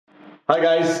Hi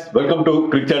guys, welcome to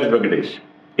Cricket with Venkatesh.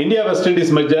 India West Indies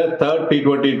మధ్య third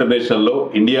T20 international లో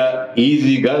India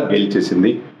ఈజీగా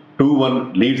గెలిచేసింది. 2-1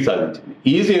 lead సాధించింది.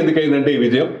 Easy ఎందుకైందంటే ఈ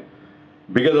విజయం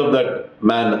because of that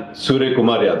man Surya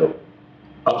Kumar Yadav.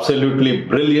 Absolutely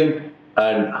brilliant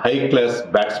and high class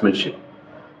batsmanship.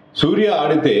 సూర్య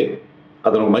ఆడితే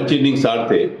అతను మంచి ఇన్నింగ్స్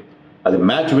ఆడితే అది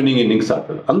మ్యాచ్ విన్నింగ్ ఇన్నింగ్స్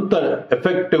ఆడుతుంది. అంత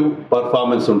ఎఫెక్టివ్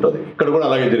పర్ఫార్మెన్స్ ఉంటుంది. ఇక్కడ కూడా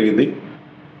అలాగే జరిగింది.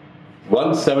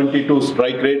 172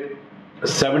 strike rate,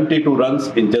 72 runs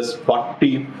in just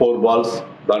 44 balls.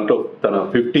 దాంట్లో తన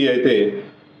 50 అయితే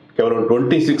కేవలం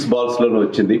 26 balls-లోనే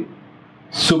వచ్చింది.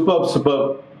 Super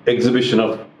exhibition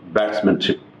of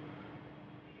batsmanship,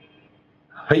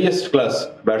 highest class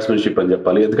batsmanship అని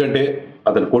చెప్పాలి. ఎందుకంటే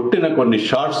అతను కొట్టిన కొన్ని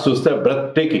షాట్స్ చూస్తే బ్రెత్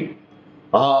టేకింగ్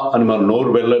అని మనం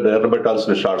నోరు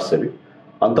ఎర్రబెట్టాల్సిన షాట్స్ అవి.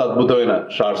 అంత అద్భుతమైన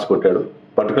షాట్స్ కొట్టాడు.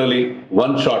 పర్టికులర్లీ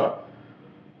వన్ షాట్,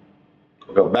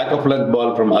 ఒక back of length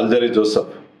ball from Alzarri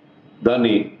Joseph,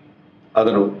 దాన్ని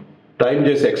అతను టైం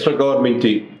చేసి ఎక్స్ట్రా కవర్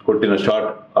మించి కొట్టిన shot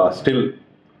still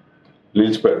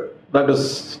నిలిచిపోయాడు. That is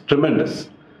tremendous.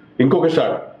 ఇంకొక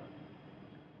షాట్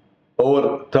ఓవర్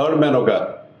థర్డ్ మ్యాన్ ఒక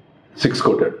 6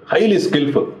 కొట్టాడు. Highly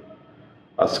skilful.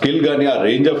 ఆ స్కిల్ కానీ ఆ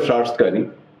రేంజ్ ఆఫ్ షాట్స్ కానీ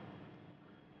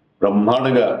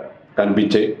బ్రహ్మాండంగా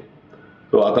కనిపించాయి.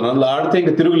 సో అతను అందులో ఆడితే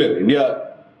ఇంకా తిరుగులేదు. ఇండియా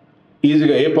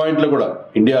ఈజీగా ఏ పాయింట్లో కూడా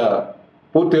ఇండియా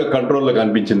పూర్తిగా కంట్రోల్లో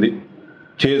కనిపించింది.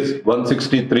 చేజ్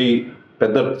 163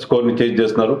 పెద్ద స్కోర్ని చేజ్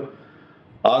చేస్తున్నారు.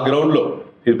 ఆ గ్రౌండ్లో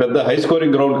ఇది పెద్ద హై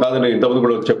స్కోరింగ్ గ్రౌండ్ కాదని ఇంతకుముందు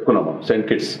కూడా చెప్పుకున్నాము, సెయింట్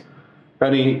కిట్స్.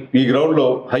 కానీ ఈ గ్రౌండ్లో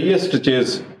హైయెస్ట్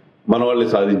చేజ్ మన వాళ్ళే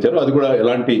సాధించారు. అది కూడా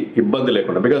ఎలాంటి ఇబ్బంది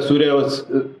లేకుండా, because Surya was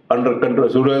under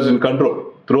control, Surya was in control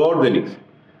through out the innings.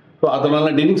 So అతను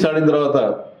అలాంటి ఇన్నింగ్స్ ఆడిన తర్వాత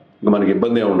ఇంకా మనకి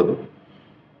ఇబ్బంది ఏమి ఉండదు.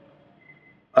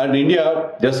 అండ్ ఇండియా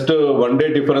జస్ట్ 1 day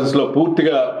డిఫరెన్స్లో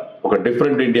పూర్తిగా ఒక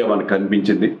డిఫరెంట్ ఇండియా మనకు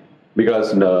కనిపించింది.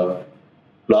 బికాస్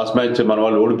లాస్ట్ మ్యాచ్ మన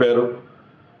వాళ్ళు ఓడిపోయారు,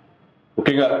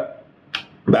 ముఖ్యంగా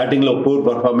బ్యాటింగ్లో పూర్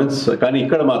పర్ఫార్మెన్స్. కానీ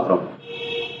ఇక్కడ మాత్రం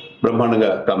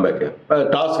బ్రహ్మాండంగా కంబ్యాక్.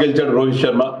 టాస్ గెలిచాడు Rohit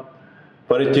Sharma.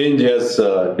 For a change has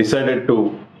decided to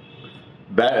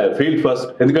field first.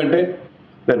 ఎందుకంటే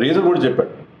దాని రీజన్ కూడా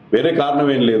చెప్పాడు, వేరే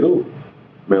కారణం ఏం లేదు.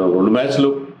 మేము 2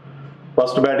 మ్యాచ్లు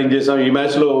ఫస్ట్ బ్యాటింగ్ చేసాం, ఈ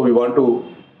మ్యాచ్లో we want to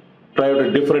try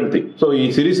out different thing. So ఈ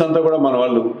సిరీస్ అంతా కూడా మన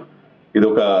వాళ్ళు ఇది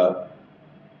ఒక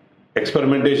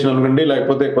ఎక్స్పెరిమెంటేషన్ అనుకోండి,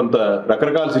 లేకపోతే కొంత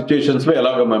రకరకాల సిచ్యుయేషన్స్లో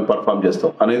ఎలాగ మేము పర్ఫామ్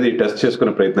చేస్తాం అనేది టెస్ట్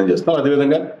చేసుకునే ప్రయత్నం చేస్తాం.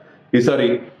 అదేవిధంగా ఈసారి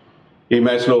ఈ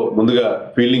మ్యాచ్లో ముందుగా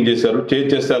ఫీల్డింగ్ చేశారు. చేజ్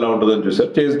చేస్తే ఎలా ఉంటుందని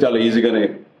చూశారు. చేజ్ చాలా ఈజీగానే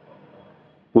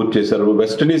పూర్తి చేశారు.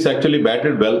 West Indies actually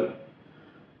batted well.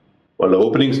 వాళ్ళ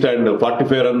opening stand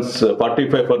 45 runs,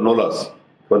 45 for no loss.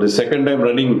 For the second time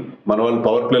running మన వాళ్ళు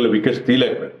పవర్ ప్లేలో వికెట్స్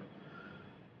తీయలేకపోయారు.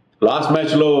 లాస్ట్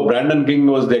మ్యాచ్లో Brandon king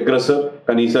was the aggressor,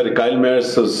 కానీ ఈసారి Kyle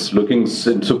Mayers looking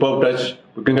in super touch.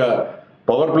 ముఖ్యంగా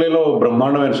పవర్ ప్లేలో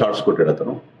బ్రహ్మాండమైన షాట్స్ కొట్టాడు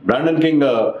అతను. బ్రాండన్ కింగ్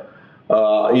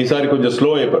ఈసారి కొంచెం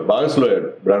స్లో అయిపోయాడు, బాగా స్లో అయ్యాడు.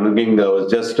 Brandon king was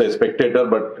just spectator,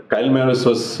 but Kyle Mayers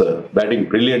was batting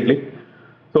brilliantly.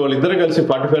 So వాళ్ళిద్దరు కలిసి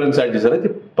 45 runs యాడ్ చేశారు.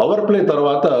 అయితే పవర్ ప్లే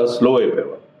తర్వాత స్లో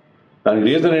అయిపోయారు. దానికి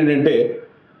రీజన్ ఏంటంటే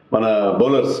మన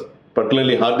bowlers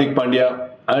particularly Hardik Pandya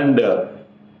and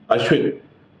Ashwin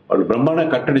వాళ్ళు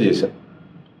బ్రహ్మాండంగా కట్టడి చేశారు.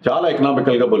 చాలా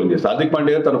ఎకనామికల్గా బౌలింగ్ చేశారు. హార్దిక్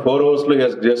పాండ్యా తన 4 overs-లో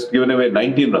జస్ట్ గివెన్ అవే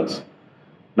 19 runs.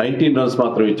 19 runs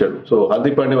మాత్రం ఇచ్చాడు. So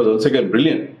Hardik Pandya was also again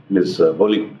brilliant in his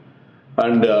bowling.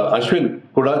 And Ashwin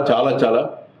కూడా చాలా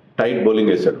టైట్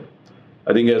బౌలింగ్ వేశాడు.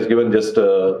 I think he has given just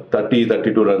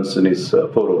 32 runs in his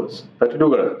 4 overs.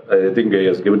 32 కూడా I think he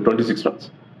has given 26 runs.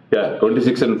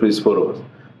 26 in his 4 overs.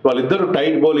 వాళ్ళిద్దరు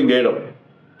tight bowling వేయడం.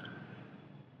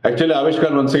 Actually Avesh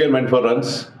Khan once again meant for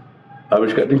runs.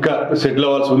 Avesh Khan ఇంకా settle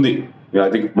అవ్వాల్సి ఉంది. I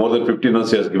think more than 15 runs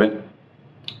he has given.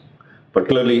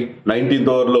 Particularly 19th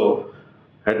ఓవర్లో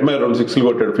హెడ్మైర్ 2 6లు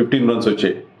కొట్టాడు, 15 runs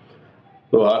వచ్చాయి.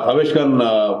 So Avesh Khan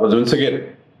once again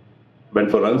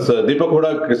meant for runs. Deepak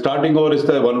కూడా starting over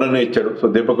ఇస్తే 1 run ఇచ్చాడు. సో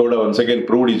దీపక్ కూడా once again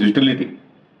proved his utility.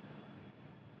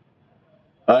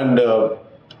 And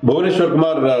Bhubaneswar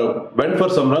Kumar went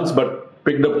for some runs but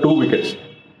picked up 2 wickets.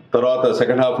 తర్వాత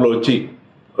second హాఫ్లో వచ్చి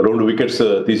 2 wickets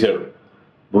తీశాడు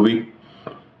భువి.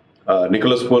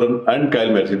 Nicholas Pooran and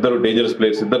Kyle Mayers ఇద్దరు dangerous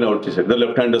players, ఇద్దరిని అవుట్ చేశారు. ఇద్దరు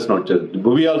లెఫ్ట్ హ్యాండర్స్ని అవుట్ చేశారు.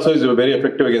 భువి also is very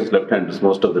effective against left handers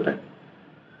most of the time.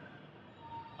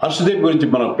 Harshdeep గురించి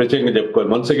మనం ప్రత్యేకంగా చెప్పుకోవాలి.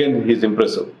 Once again he's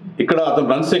impressive. ఇక్కడ అతను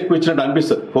రన్స్ ఎక్కువ ఇచ్చినట్టు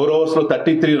అనిపిస్తుంది. 4 overs-లో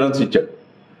 33 runs ఇచ్చాడు,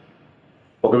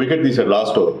 1 wicket తీశాడు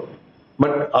లాస్ట్ ఓవర్.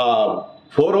 బట్ ఆ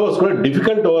 4 overs కూడా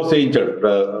డిఫికల్ట్ ఓవర్స్ వేయించాడు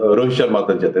రోహిత్ శర్మ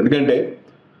అతని చేత. ఎందుకంటే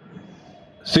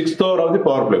 6th over of the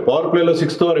power ప్లేలో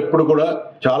 6th over ఎప్పుడు కూడా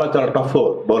చాలా టఫ్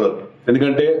ఓవర్ బౌలర్.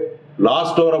 ఎందుకంటే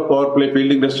last over of power play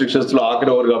fielding రెస్ట్రిక్షన్స్లో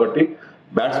ఆఖరి ఓవర్ కాబట్టి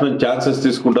బ్యాట్స్మెన్ ఛాన్సెస్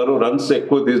తీసుకుంటారు, రన్స్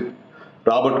ఎక్కువ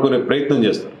రాబట్టుకునే ప్రయత్నం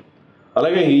చేస్తారు.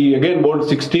 అలాగే ఈ అగైన్ బౌల్డ్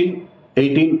 16,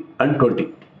 18 and 20.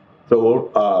 సో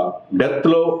ఆ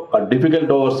డెత్లో ఆ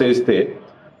డిఫికల్ట్ ఓవర్స్ వేస్తే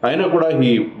అయినా కూడా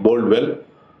హీ బౌల్డ్ వెల్.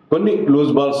 కొన్ని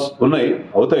లూజ్ బాల్స్ ఉన్నాయి,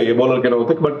 అవుతాయి, ఏ బౌలర్కైనా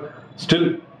అవుతాయి, but still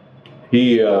he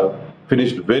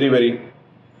finished very very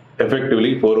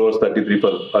effectively. 4 overs 33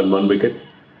 for 1 wicket.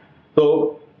 So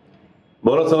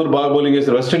bowlers అందరూ బాగా బౌలింగ్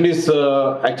చేస్తారు. వెస్టిండీస్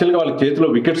యాక్చువల్గా వాళ్ళ చేతిలో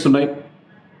వికెట్స్ ఉన్నాయి,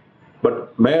 బట్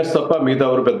మేయర్స్ తప్ప మిగతా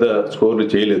ఎవరు పెద్ద స్కోర్లు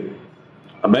చేయలేదు.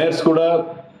 మేయర్స్ కూడా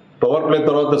పవర్ ప్లే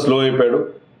తర్వాత స్లో అయిపోయాడు,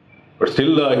 but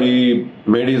still he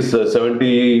made is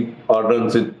 70 odd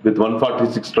runs with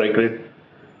 146 strike rate,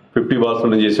 50 balls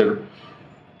చేశాడు.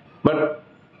 బట్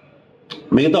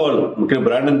మిగతా వాళ్ళు ముఖ్యంగా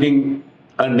బ్రాండన్ కింగ్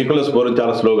అండ్ నికోలస్ బోరన్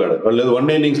చాలా స్లోగా ఆడారు. వాళ్ళు లేదు 1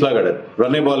 day innings లాగా ఆడారు,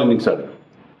 రన్ ఏ బాల్ ఇన్నింగ్స్ ఆడారు.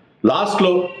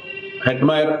 లాస్ట్లో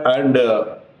హెట్మైర్ అండ్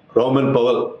రోమన్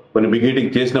పవల్ కొన్ని బిగ్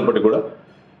హిట్టింగ్ చేసినప్పటికీ కూడా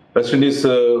వెస్టిండీస్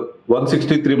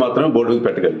 163 మాత్రమే బోర్డు మీద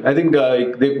పెట్టగలిగింది. I think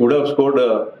they could have scored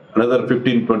another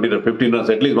 15 runs,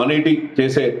 at least 180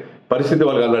 చేసే పరిస్థితి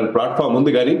వాళ్ళకి అలాంటి ప్లాట్ఫామ్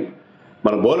ఉంది. కానీ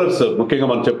మన బౌలర్స్ ముఖ్యంగా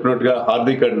మనం చెప్పినట్టుగా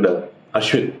హార్దిక్ అండ్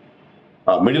అశ్విన్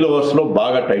ఆ మిడిల్ ఓవర్స్లో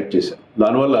బాగా టైట్ చేశారు.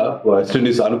 దానివల్ల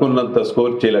వెస్టిండీస్ అనుకున్నంత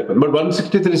స్కోర్ చేయలేకపోయింది. But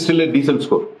 163 still a decent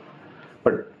score.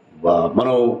 But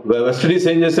మనం వెస్టిండీస్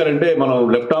ఏం చేశారంటే, మనం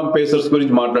లెఫ్ట్ ఆర్మ్ పేసర్స్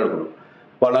గురించి మాట్లాడుకున్నాం.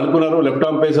 వాళ్ళు అనుకున్నారు లెఫ్ట్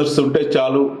ఆర్మ్ పేసర్స్ ఉంటే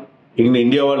చాలు,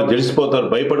 ఇండియా వాళ్ళు జడిసిపోతారు,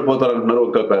 భయపడిపోతారు అంటున్నారు.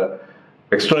 ఒక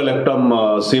ఎక్స్ట్రా లెఫ్ట్ ఆర్మ్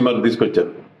సీమర్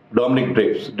తీసుకొచ్చారు, డామినిక్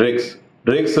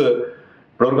డ్రేక్స్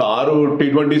ఇప్పటివరకు 6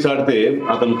 T20s ఆడితే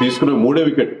అతను తీసుకునే 3వ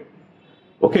wicket.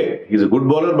 Okay, is good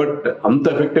bowler, but అంత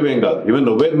ఎఫెక్టివ్ ఏం కాదు. ఈవెన్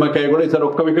ఉబేద్ మకాయ్ కూడా ఈసారి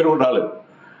ఒక్క వికెట్ కూడా రాలేదు.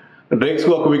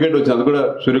 డ్రేక్స్కి ఒక వికెట్ వచ్చింది, అది కూడా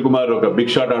సూర్యకుమార్ ఒక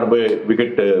బిగ్ షాట్ ఆడిపోయే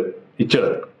వికెట్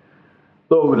ఇచ్చాడు.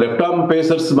 సో లెఫ్ట్ ఆర్మ్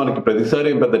పేసర్స్ మనకి ప్రతిసారి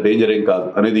ఏం పెద్ద డేంజర్ ఏం కాదు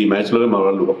అనేది ఈ మ్యాచ్లోనే మన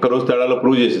వాళ్ళు ఒక్కరోజు తేడాలో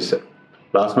ప్రూవ్ చేసేసారు.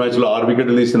 లాస్ట్ మ్యాచ్లో 6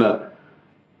 వికెట్లు తీసిన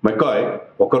మెకాయ్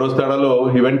ఒక్కరోజు తేడాలో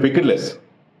హీ వెంట్ వికెట్లెస్.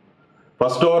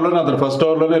 ఫస్ట్ ఓవర్లోనే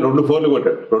 2 4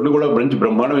 కొట్టాడు, 2 కూడా మంచి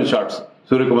బ్రహ్మాండమైన షాట్స్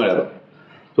సూర్యకుమార్ యాదవ్.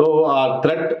 సో ఆ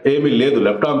థ్రెట్ ఏమీ లేదు,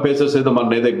 లెఫ్ట్ ఆర్మ్ పేసర్స్ అయితే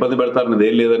మన ఏదో ఇబ్బంది పెడతారనేది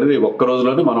ఏం లేదనేది ఒక్క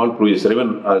రోజులోనే మన వాళ్ళు ప్రూవ్ చేశారు.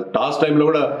 ఈవెన్ టాస్ టైంలో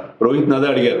కూడా రోహిత్ అదే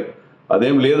అడిగారు,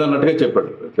 అదేం లేదన్నట్టుగా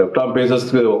చెప్పాడు. లెఫ్ట్ ఆర్మ్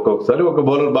పేసర్స్కి ఒక్కొక్కసారి ఒక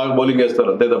బౌలర్ బాగా బౌలింగ్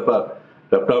వేస్తారు అంతే తప్ప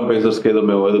లెఫ్ట్ ఆర్మ్ పేసర్స్కి ఏదో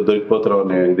మేము ఏదో దొరికిపోతాం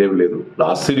అనే ఇదేం లేదు.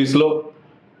 లాస్ట్ సిరీస్లో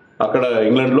అక్కడ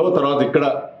ఇంగ్లాండ్లో, తర్వాత ఇక్కడ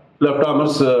left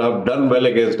armours have done well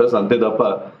against us, అంతే తప్ప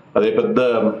అదే పెద్ద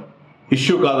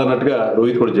ఇష్యూ కాదన్నట్టుగా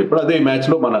రోహిత్ కూడా చెప్పాడు. అదే ఈ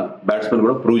మ్యాచ్లో మన బ్యాట్స్మెన్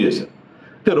కూడా ప్రూవ్ చేశారు.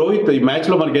 అయితే రోహిత్ ఈ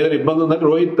మ్యాచ్లో మనకి ఏదైనా ఇబ్బంది ఉందంటే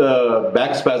రోహిత్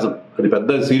బ్యాక్ స్పాజం, అది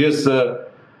పెద్ద సీరియస్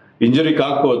ఇంజరీ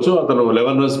కాకపోవచ్చు, అతను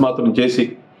 11 runs మాత్రం చేసి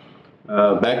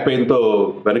బ్యాక్ పెయిన్తో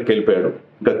వెనక్కి వెళ్ళిపోయాడు.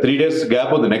 ఇంకా 3 days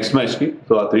గ్యాప్ ఉంది నెక్స్ట్ మ్యాచ్కి.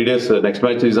 సో ఆ 3 days next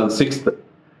match is on 6th,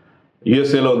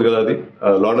 యూఎస్ఏలో ఉంది కదా, అది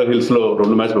లాడర్ హిల్స్లో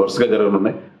 2 మ్యాచ్లు వరుసగా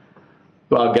జరగనున్నాయి.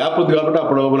 సో ఆ గ్యాప్ ఉంది కాబట్టి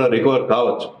అప్పుడు రికవర్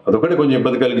కావచ్చు, అదొకటి కొంచెం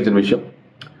ఇబ్బంది కలిగించిన విషయం.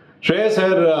 శ్రేయస్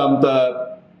అయ్యర్ అంత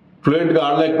ఫ్లూయెంట్గా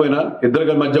ఆడలేకపోయినా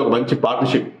ఇద్దరి మధ్య ఒక మంచి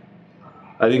పార్ట్నర్షిప్,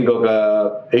 అది ఇంకొక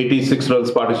 86 runs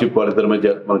పార్ట్నర్షిప్ వాళ్ళిద్దరి మధ్య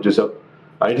మనం చూసాం.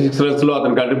 86 runsలో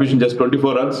అతని కంట్రిబ్యూషన్ జస్ట్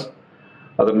 24 runs,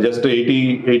 అతను జస్ట్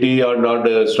 80 odd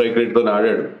స్ట్రైక్ రేట్తో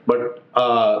ఆడాడు. బట్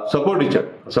సపోర్ట్ ఇచ్చాడు.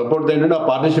 సపోర్ట్ ఏంటంటే ఆ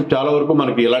పార్ట్నర్షిప్ చాలా వరకు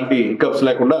మనకి ఎలాంటి హికప్స్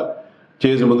లేకుండా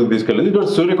చేసి ముందుకు తీసుకెళ్ళింది. It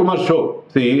was Suryakumar show.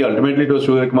 Ultimately it was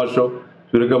Suryakumar show.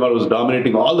 Suryakumar was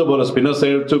dominating all the bowlers, spinners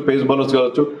అయ్యొచ్చు, face bowlers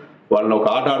కావచ్చు, వాళ్ళని ఒక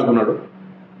ఆట ఆడుకున్నాడు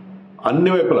అన్ని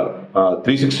వైపులా.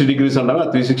 360 degrees అంటారు, ఆ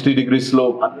 360 degreesలో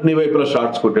అన్ని వైపులా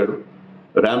షాట్స్ కొట్టాడు.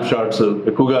 ర్యాంప్ షాట్స్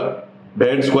ఎక్కువగా,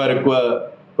 బిహైండ్ స్క్వేర్ ఎక్కువ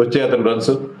వచ్చాయి అతని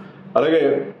రన్స్. అలాగే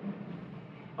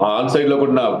ఆన్ సైడ్లో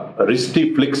కొన్న రిస్టీ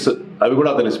ఫ్లిక్స్ అవి కూడా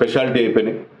అతని స్పెషాలిటీ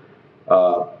అయిపోయినాయి.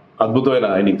 అద్భుతమైన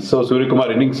ఇన్నింగ్స్. సో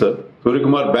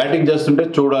సూర్యకుమార్ బ్యాటింగ్ చేస్తుంటే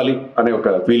చూడాలి అనే ఒక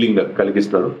feeling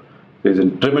కలిగిస్తున్నాడు. Is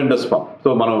in tremendous form. So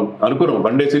మనం అనుకున్నాం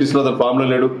 1 day సిరీస్లో అతను ఫామ్లో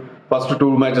లేడు. ఫస్ట్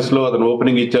 2 matchesలో అతను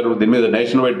ఓపెనింగ్ ఇచ్చారు. దీని మీద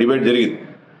నేషనల్ వైడ్ డిబేట్ జరిగింది,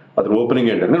 అతను ఓపెనింగ్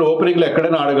ఏంటంటే. నేను ఓపెనింగ్లో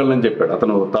ఎక్కడైనా ఆడగలనని చెప్పాడు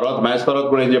అతను. తర్వాత మ్యాచ్ తర్వాత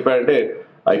కూడా ఏం చెప్పాడంటే,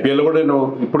 ఐపీఎల్లో కూడా నేను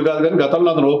ఇప్పుడు కాదు కానీ గతంలో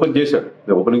అతను ఓపెన్ చేశాడు,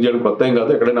 ఓపెనింగ్ చేయడం కొత్త ఏం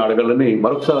కాదు, ఎక్కడైనా ఆడగలని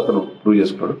మరొకసారి అతను ప్రూవ్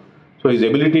చేసుకున్నాడు. So is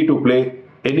ability to play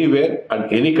anywhere and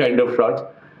any kind of shots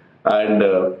and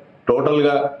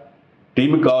టోటల్గా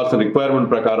టీంకి కావాల్సిన రిక్వైర్మెంట్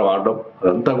ప్రకారం ఆడడం,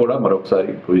 అదంతా కూడా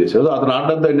మరొకసారి ప్రూవ్ చేశాడు. అతను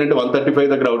ఆడడంతో ఏంటంటే 135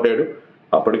 దగ్గర అవుట్ అయ్యాడు.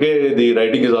 అప్పటికే the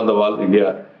writing is on the wall, India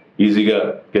ఈజీగా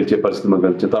గెలిచే పరిస్థితి మనకు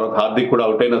వచ్చింది. తర్వాత హార్దిక్ కూడా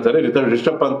అవుట్ అయినా సరే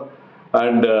రిషబ్ పంత్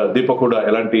అండ్ దీపక్ కూడా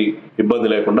ఎలాంటి ఇబ్బంది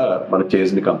లేకుండా మన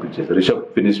చేజ్ని కంప్లీట్ చేశారు. Rishabh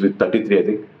finish with 33 I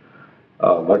think.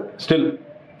 But still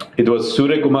it was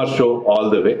Suryakumar show all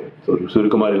the way. So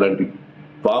Suryakumar ఇలాంటి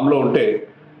ఫామ్లో ఉంటే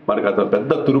మనకు అతను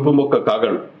పెద్ద తురుపు మొక్క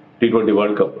కాగలడు T20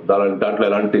 వరల్డ్ కప్, దాంట్లో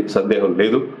ఎలాంటి సందేహం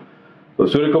లేదు. సో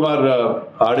సూర్యకుమార్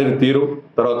ఆడిన తీరు,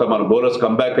 తర్వాత మన బౌలర్స్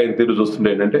కంబ్యాక్ అయిన తీరు చూస్తుంటే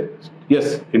ఏంటంటే,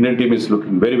 yes, Indian team is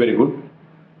looking very very good.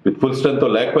 With full స్ట్రెంగ్త్తో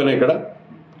లేకపోయినా ఇక్కడ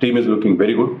team is looking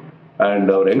very good.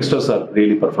 And hour youngsters are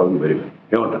really performing very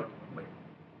well. ఏమంటారు?